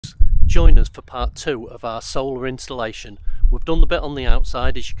Join us for part 2 of our solar installation. We've done the bit on the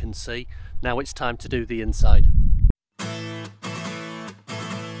outside, as you can see. Now it's time to do the inside.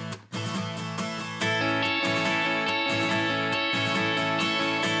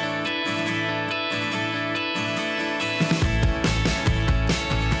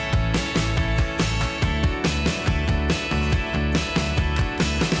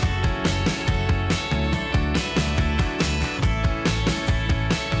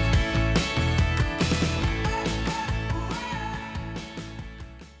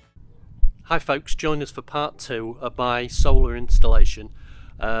 Hi folks, join us for part 2 of my solar installation.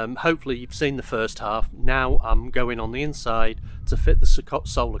 Hopefully you've seen the first half. Now I'm going on the inside to fit the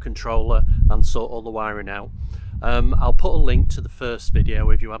solar controller and sort all the wiring out. I'll put a link to the first video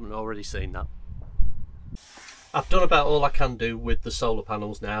if you haven't already seen that. I've done about all I can do with the solar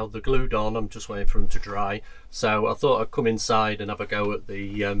panels now. They're glued on, I'm just waiting for them to dry. So I thought I'd come inside and have a go at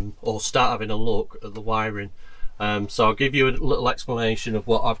the, or start having a look at the wiring. So I'll give you a little explanation of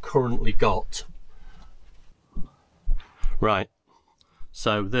what I've currently got. Right,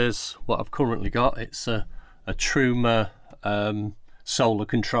 so there's what I've currently got. It's a Truma solar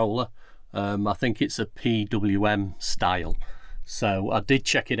controller. I think it's a PWM style. So I did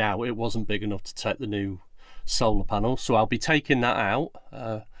check it out. It wasn't big enough to take the new solar panel. So I'll be taking that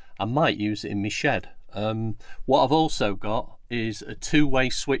out. I might use it in my shed. What I've also got is a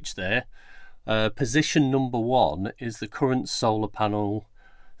two-way switch there. Position number 1 is the current solar panel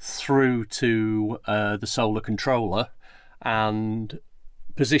through to the solar controller, and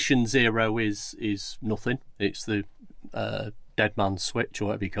position 0 is nothing. It's the dead man switch, or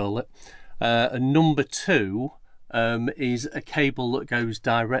whatever you call it. And number 2 is a cable that goes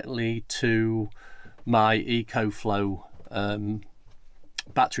directly to my EcoFlow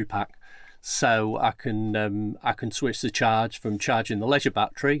battery pack. So I can switch the charge from charging the leisure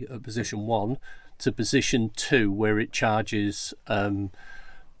battery at position 1 to position 2, where it charges the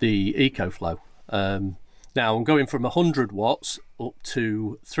EcoFlow. Now I'm going from 100 watts up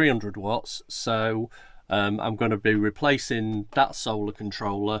to 300 watts, so I'm going to be replacing that solar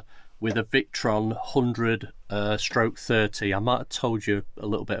controller with a Victron 100/30. I might have told you a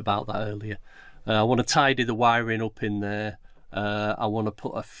little bit about that earlier. I want to tidy the wiring up in there. I want to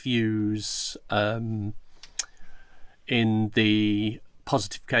put a fuse in the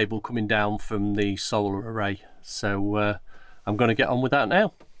positive cable coming down from the solar array. So I'm going to get on with that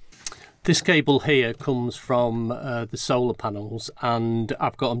now. This cable here comes from the solar panels, and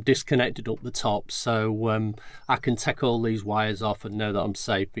I've got them disconnected up the top, so I can take all these wires off and know that I'm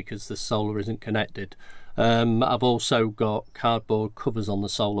safe because the solar isn't connected. I've also got cardboard covers on the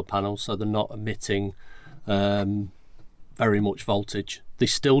solar panels, so they're not emitting very much voltage. They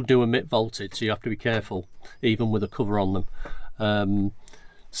still do emit voltage, so you have to be careful even with a cover on them.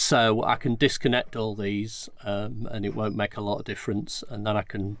 So I can disconnect all these and it won't make a lot of difference, and then I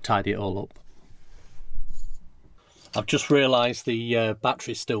can tidy it all up. I've just realised the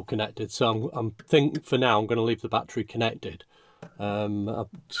battery's still connected, so I'm thinking for now I'm going to leave the battery connected. I'm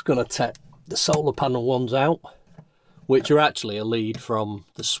just going to take the solar panel ones out, which are actually a lead from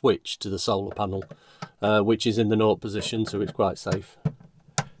the switch to the solar panel, which is in the 0 position, so it's quite safe.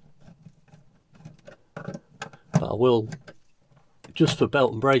 But I will, just for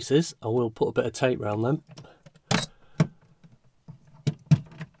belt and braces, I will put a bit of tape around them,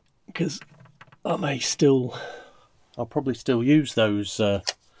 because I may still, I'll probably still use those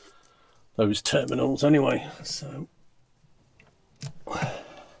terminals anyway. So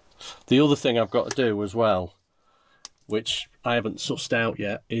the other thing I've got to do as well, which I haven't sussed out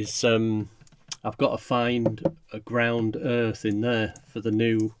yet, is I've got to find a ground earth in there for the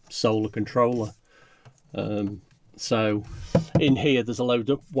new solar controller. So in here there's a load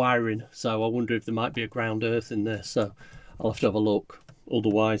of wiring, so I wonder if there might be a ground earth in there, so I'll have to have a look.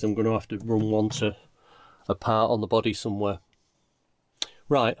 Otherwise I'm going to have to run one to a part on the body somewhere.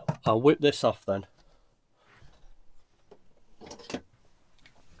 Right, I'll whip this off then.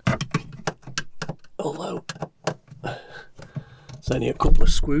 Although it's only a couple of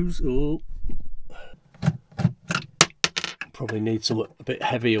screws. Oh, probably need some a bit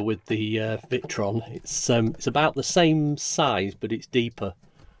heavier with the Victron. It's about the same size, but it's deeper,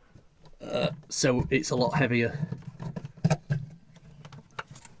 so it's a lot heavier.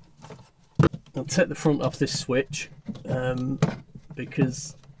 I'll take the front off this switch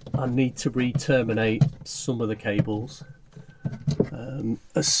because I need to re-terminate some of the cables,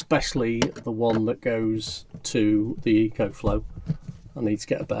 especially the one that goes to the EcoFlow. I need to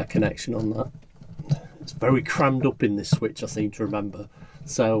get a better connection on that. It's very crammed up in this switch, I seem to remember,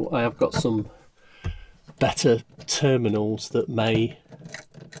 so I have got some better terminals that may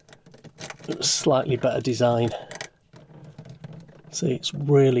slightly better design. See, it's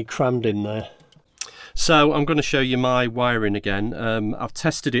really crammed in there. So I'm going to show you my wiring again. I've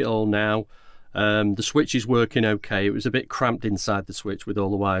tested it all now. The switch is working okay. It was a bit cramped inside the switch with all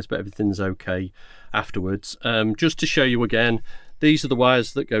the wires, but everything's okay afterwards. Just to show you again, these are the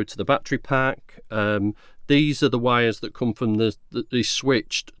wires that go to the battery pack. These are the wires that come from the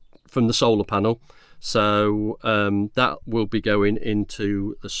switched from the solar panel. So that will be going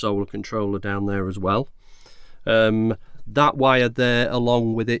into the solar controller down there as well. That wire there,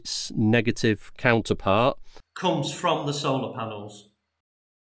 along with its negative counterpart, comes from the solar panels.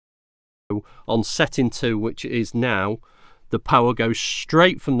 On setting 2, which it is now, the power goes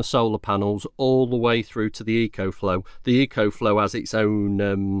straight from the solar panels all the way through to the EcoFlow. The EcoFlow has its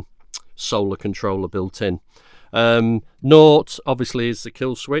own solar controller built in. Naught obviously is the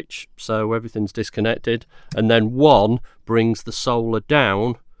kill switch, so everything's disconnected, and then 1 brings the solar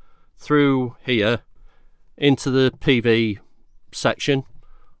down through here into the PV section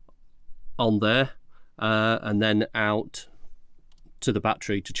on there, and then out to the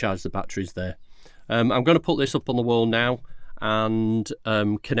battery to charge the batteries there. I'm going to put this up on the wall now and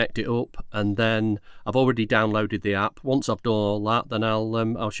connect it up, and then I've already downloaded the app. Once I've done all that, then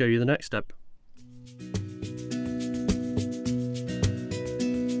I'll show you the next step.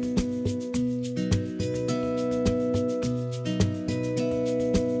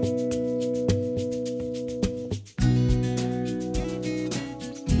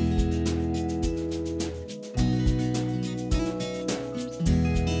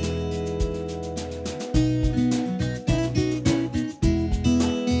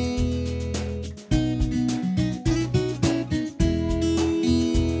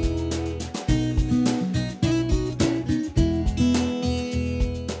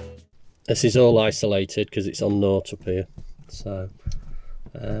 This is all isolated because it's on naught up here. So,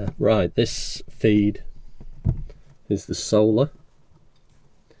 right, this feed is the solar.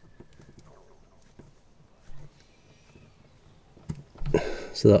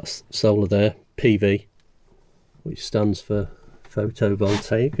 So that's solar there, PV, which stands for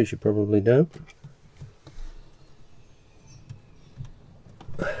photovoltaic, as you probably know.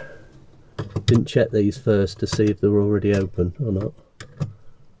 Didn't check these first to see if they were already open or not.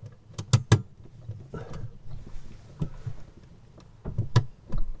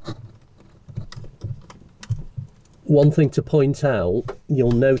 One thing to point out,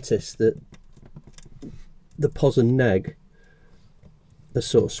 you'll notice that the pos and neg are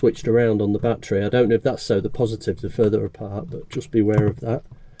sort of switched around on the battery. I don't know if that's so the positives are further apart, but just be aware of that.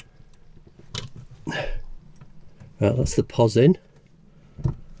 Right, that's the pos in.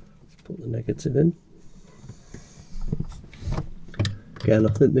 Let's put the negative in. Again,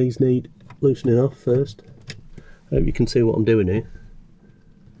 I think these need loosening off first. I hope you can see what I'm doing here.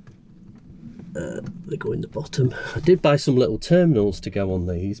 They go in the bottom. I did buy some little terminals to go on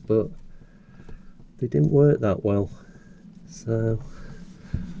these, but they didn't work that well. So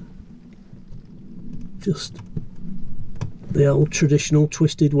just the old traditional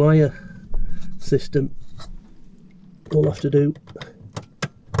twisted wire system. All I have to do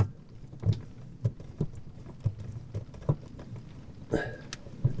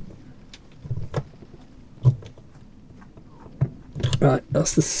right,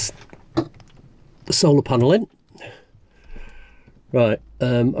 that's the solar panel in. Right,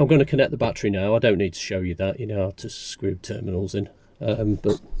 I'm going to connect the battery now. I don't need to show you that, you know how to screw terminals in,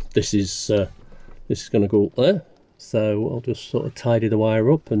 but this is going to go up there, so I'll just sort of tidy the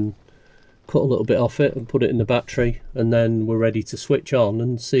wire up and cut a little bit off it and put it in the battery, and then we're ready to switch on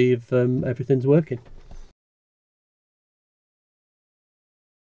and see if everything's working.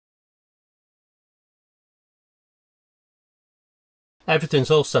 Everything's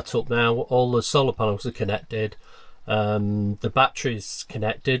all set up now, all the solar panels are connected, the battery's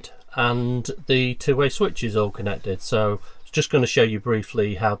connected, and the two-way switch is all connected. So I'm just going to show you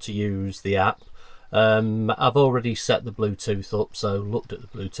briefly how to use the app. I've already set the Bluetooth up, so looked at the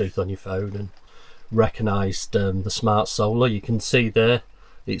Bluetooth on your phone and recognised the Smart Solar. You can see there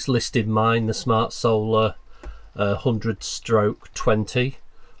it's listed mine, the Smart Solar 100/20,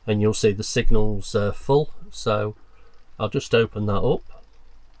 and you'll see the signal's full. So I'll just open that up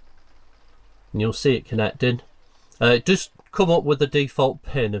and you'll see it connected. It does come up with a default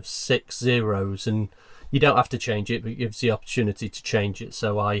pin of 6 zeros, and you don't have to change it, but it gives the opportunity to change it,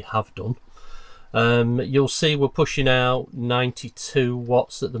 so I have done. You'll see we're pushing out 92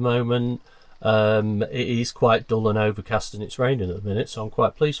 watts at the moment. It is quite dull and overcast and it's raining at the minute, so I'm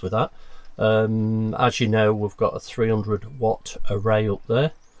quite pleased with that. As you know, we've got a 300 watt array up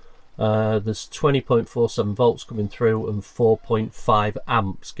there. There's 20.47 volts coming through and 4.5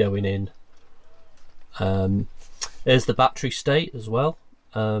 amps going in There's the battery state as well,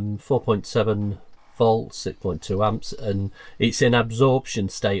 4.7 volts, 6.2 amps, and it's in absorption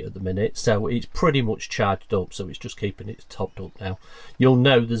state at the minute, so it's pretty much charged up, so it's just keeping it topped up now. You'll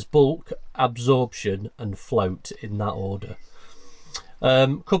know there's bulk, absorption and float in that order.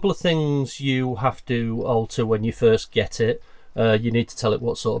 Couple of things you have to alter when you first get it. You need to tell it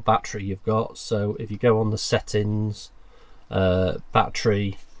what sort of battery you've got. So if you go on the settings,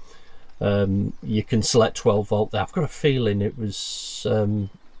 battery, you can select 12 volt there. I've got a feeling it was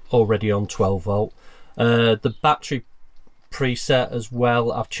already on 12 volt. The battery preset as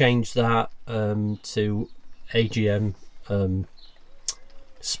well, I've changed that to AGM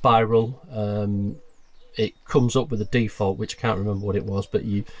spiral. It comes up with a default, which I can't remember what it was, but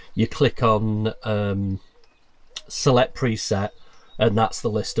you click on select preset and that's the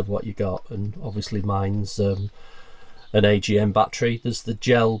list of what you got, and obviously mine's an AGM battery. There's the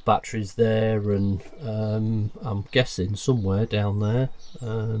gel batteries there, and I'm guessing somewhere down there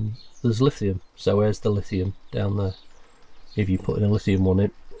there's lithium, so where's the lithium? Down there, if you put in a lithium on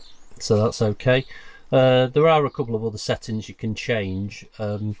it, so that's okay. There are a couple of other settings you can change.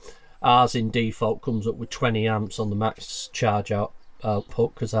 Ours in default comes up with 20 amps on the max charge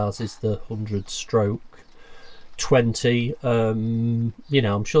output, because ours is the 100/20. You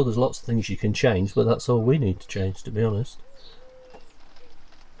know, I'm sure there's lots of things you can change, but that's all we need to change, to be honest.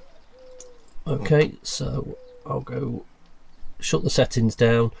 Okay, so I'll go shut the settings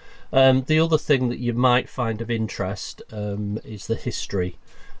down. The other thing that you might find of interest is the history.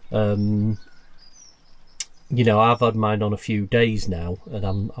 You know, I've had mine on a few days now, and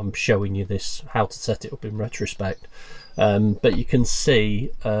I'm showing you this, how to set it up in retrospect. But you can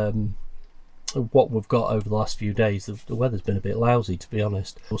see what we've got over the last few days. The weather's been a bit lousy, to be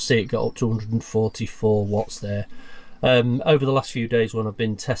honest. We'll see it got up to 144 watts there. Over the last few days when I've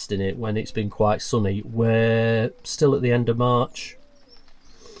been testing it, when it's been quite sunny, we're still at the end of March.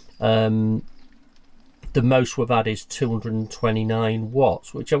 The most we've had is 229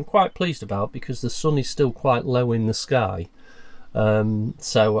 watts, which I'm quite pleased about, because the sun is still quite low in the sky.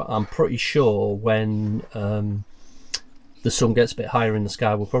 So I'm pretty sure when the sun gets a bit higher in the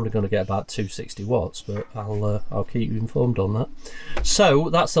sky, we're probably going to get about 260 watts, but I'll keep you informed on that. So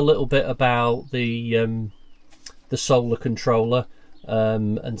that's a little bit about the solar controller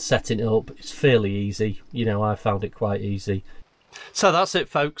and setting it up. It's fairly easy. You know, I found it quite easy. So that's it,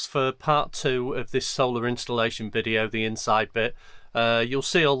 folks, for part 2 of this solar installation video, the inside bit. You'll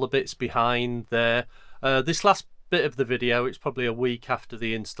see all the bits behind there. This last bit of the video, it's probably a week after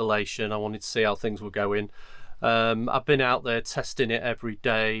the installation. I wanted to see how things were going. I've been out there testing it every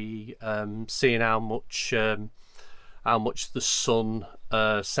day, seeing how much the sun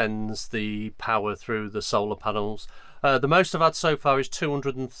sends the power through the solar panels. The most I've had so far is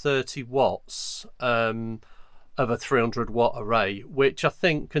 230 watts of a 300 watt array, which I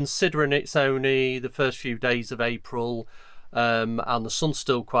think, considering it's only the first few days of April and the sun's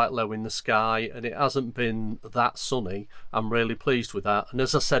still quite low in the sky and it hasn't been that sunny, I'm really pleased with that. And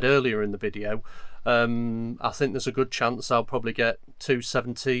as I said earlier in the video, I think there's a good chance I'll probably get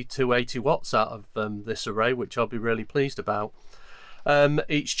 270, 280 watts out of this array, which I'll be really pleased about.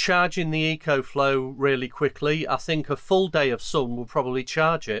 It's charging the EcoFlow really quickly. I think a full day of sun will probably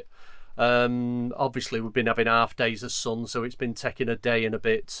charge it. Obviously we've been having half days of sun, so it's been taking a day and a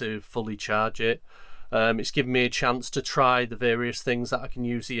bit to fully charge it. It's given me a chance to try the various things that I can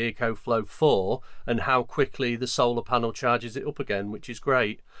use the EcoFlow for and how quickly the solar panel charges it up again, which is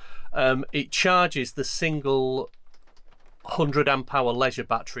great. It charges the single 100 amp hour leisure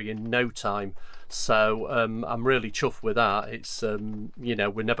battery in no time, so I'm really chuffed with that. It's you know,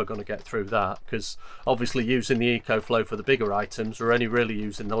 we're never going to get through that, because obviously using the EcoFlow for the bigger items, we're only really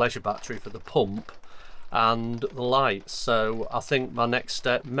using the leisure battery for the pump and the lights. So I think my next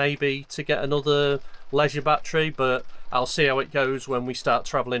step may be to get another leisure battery, but I'll see how it goes when we start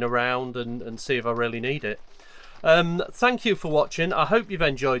traveling around and see if I really need it. Thank you for watching. I hope you've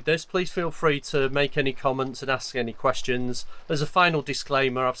enjoyed this. Please feel free to make any comments and ask any questions. As a final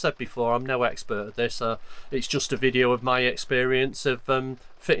disclaimer, I've said before, I'm no expert at this. It's just a video of my experience of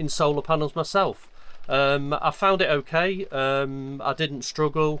fitting solar panels myself. I found it okay. I didn't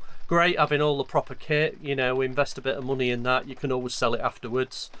struggle. Great having all the proper kit, you know, invest a bit of money in that. You can always sell it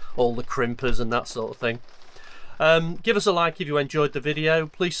afterwards, all the crimpers and that sort of thing. Give us a like if you enjoyed the video.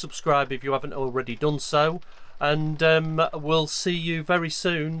 Please subscribe if you haven't already done so. And we'll see you very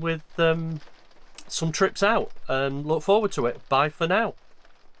soon with some trips out, and look forward to it. Bye for now.